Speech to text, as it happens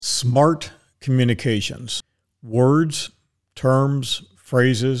Smart communications. Words, terms,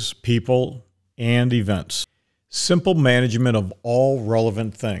 phrases, people, and events. Simple management of all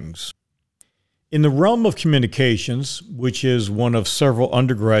relevant things. In the realm of communications, which is one of several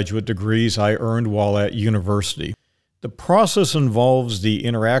undergraduate degrees I earned while at university, the process involves the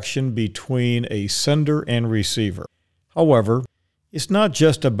interaction between a sender and receiver. However, it's not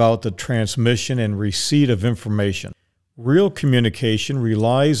just about the transmission and receipt of information. Real communication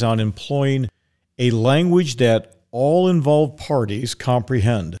relies on employing a language that all involved parties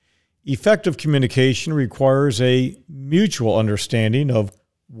comprehend. Effective communication requires a mutual understanding of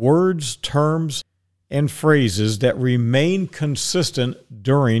words, terms, and phrases that remain consistent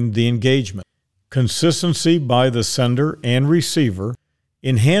during the engagement. Consistency by the sender and receiver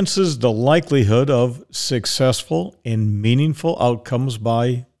enhances the likelihood of successful and meaningful outcomes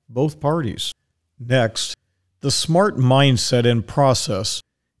by both parties. Next, the SMART mindset and process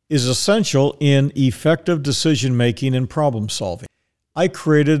is essential in effective decision-making and problem-solving. I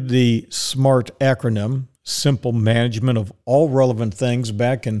created the SMART acronym, Simple Management of All Relevant Things,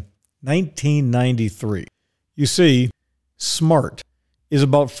 back in 1993. You see, SMART is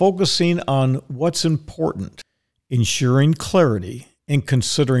about focusing on what's important, ensuring clarity, and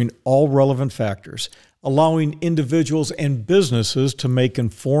considering all relevant factors, allowing individuals and businesses to make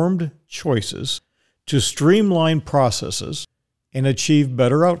informed choices, to streamline processes, and achieve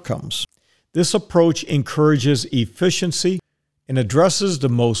better outcomes. This approach encourages efficiency and addresses the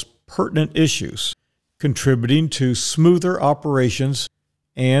most pertinent issues, contributing to smoother operations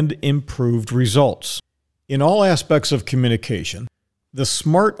and improved results. In all aspects of communication, the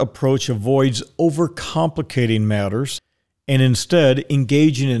SMART approach avoids overcomplicating matters and instead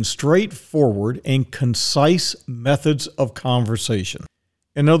engaging in straightforward and concise methods of conversation.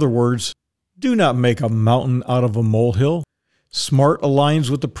 In other words, do not make a mountain out of a molehill. SMART aligns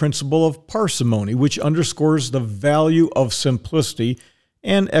with the principle of parsimony, which underscores the value of simplicity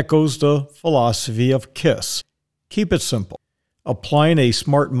and echoes the philosophy of KISS. Keep it simple. Applying a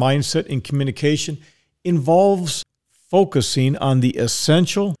SMART mindset in communication involves focusing on the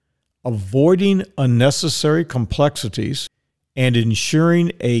essential, avoiding unnecessary complexities, and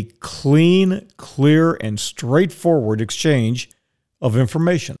ensuring a clean, clear, and straightforward exchange of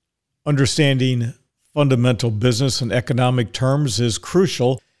information. Understanding fundamental business and economic terms is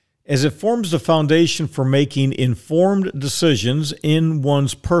crucial as it forms the foundation for making informed decisions in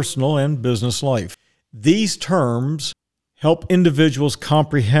one's personal and business life. These terms help individuals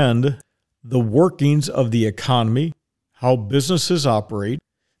comprehend the workings of the economy, how businesses operate,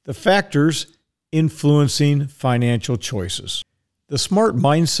 the factors influencing financial choices. The SMART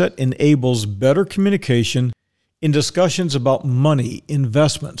mindset enables better communication in discussions about money,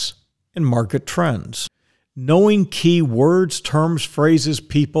 investments, and market trends. Knowing key words, terms, phrases,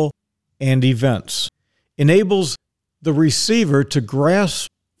 people, and events enables the receiver to grasp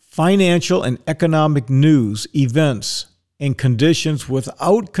financial and economic news, events, and conditions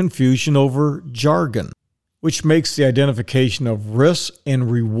without confusion over jargon, which makes the identification of risks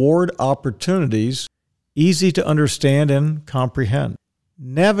and reward opportunities easy to understand and comprehend.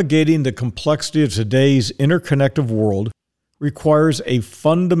 Navigating the complexity of today's interconnected world requires a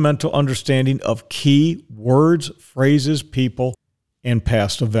fundamental understanding of key words, phrases, people, and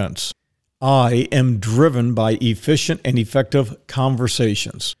past events. I am driven by efficient and effective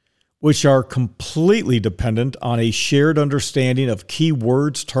conversations, which are completely dependent on a shared understanding of key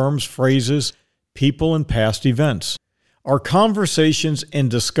words, terms, phrases, people, and past events. Our conversations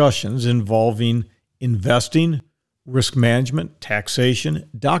and discussions involving investing, risk management, taxation,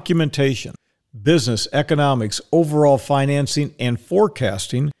 documentation, business, economics, overall financing, and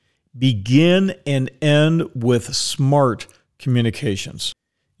forecasting begin and end with SMART communications.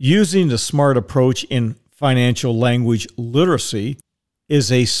 Using the SMART approach in financial language literacy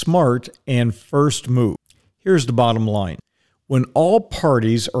is a smart and first move. Here's the bottom line. When all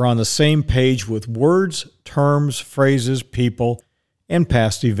parties are on the same page with words, terms, phrases, people, and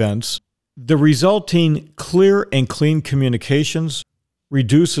past events, the resulting clear and clean communications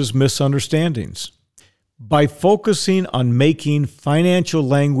reduces misunderstandings. By focusing on making financial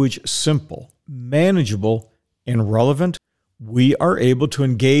language simple, manageable, and relevant, we are able to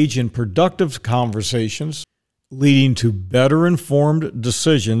engage in productive conversations, leading to better informed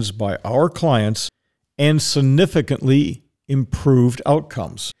decisions by our clients and significantly improved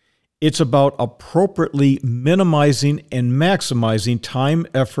outcomes. It's about appropriately minimizing and maximizing time,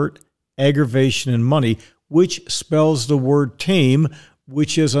 effort, aggravation, and money, which spells the word team,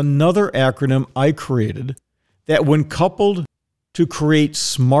 which is another acronym I created that, when coupled to create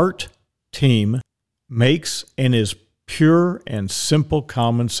SMART team, makes and is pure and simple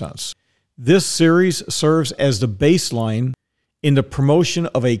common sense. This series serves as the baseline in the promotion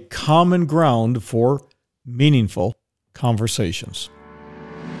of a common ground for meaningful conversations.